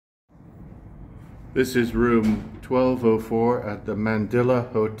This is room 1204 at the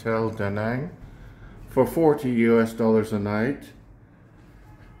Mandila Hotel Da Nang for $40 a night.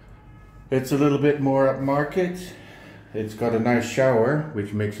 It's a little bit more upmarket. It's got a nice shower,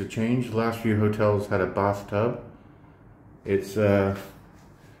 which makes a change. The last few hotels had a bathtub. It's a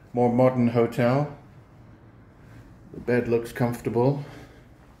more modern hotel. The bed looks comfortable.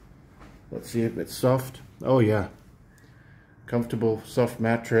 Let's see if it's soft. Oh yeah, comfortable soft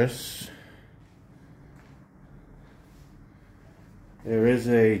mattress. There is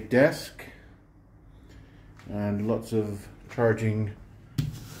a desk and lots of charging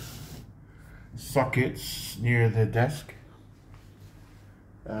sockets near the desk,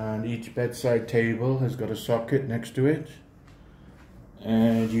 and each bedside table has got a socket next to it,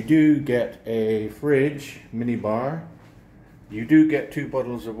 and you do get a fridge, mini bar. You do get 2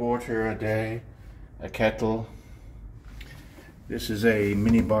 bottles of water a day, a kettle. This is a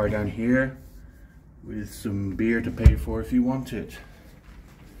mini bar down here with some beer to pay for if you want it.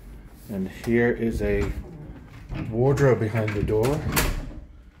 And here is a wardrobe behind the door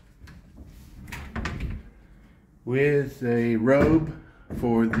with a robe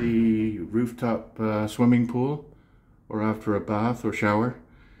for the rooftop swimming pool or after a bath or shower,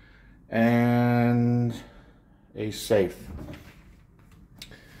 and a safe.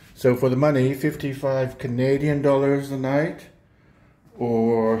 So for the money, 55 Canadian dollars a night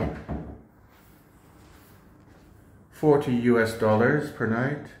or 40 US dollars per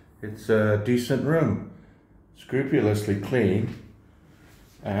night. It's a decent room, scrupulously clean,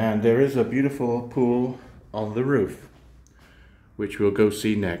 and there is a beautiful pool on the roof, which we'll go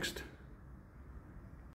see next.